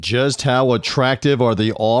Just how attractive are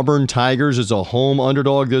the Auburn Tigers as a home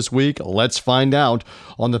underdog this week? Let's find out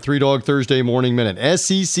on the Three Dog Thursday Morning Minute.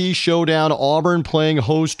 SEC Showdown, Auburn playing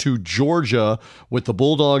host to Georgia with the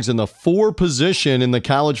Bulldogs in the 4 position in the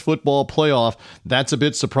college football playoff. That's a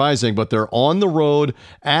bit surprising, but they're on the road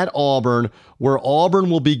at Auburn, where Auburn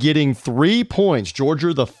will be getting 3 points.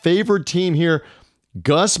 Georgia, the favored team here.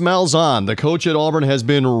 Gus Malzahn, the coach at Auburn, has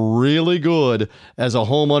been really good as a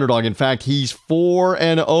home underdog. In fact, he's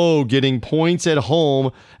 4-0 getting points at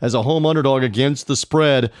home as a home underdog against the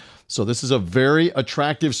spread. So this is a very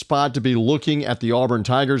attractive spot to be looking at the Auburn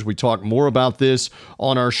Tigers. We talk more about this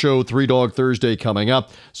on our show, Three Dog Thursday, coming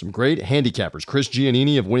up. Some great handicappers. Chris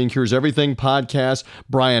Giannini of Winning Cures Everything podcast,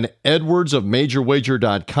 Brian Edwards of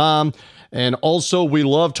MajorWager.com. And also, we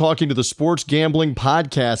love talking to the Sports Gambling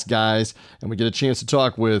Podcast guys, and we get a chance to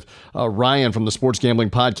talk with Ryan from the Sports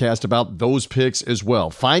Gambling Podcast about those picks as well.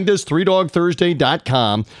 Find us,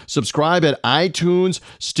 3dogthursday.com. Subscribe at iTunes,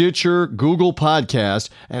 Stitcher, Google Podcast,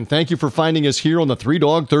 and thank you for finding us here on the 3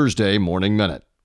 Dog Thursday Morning Minute.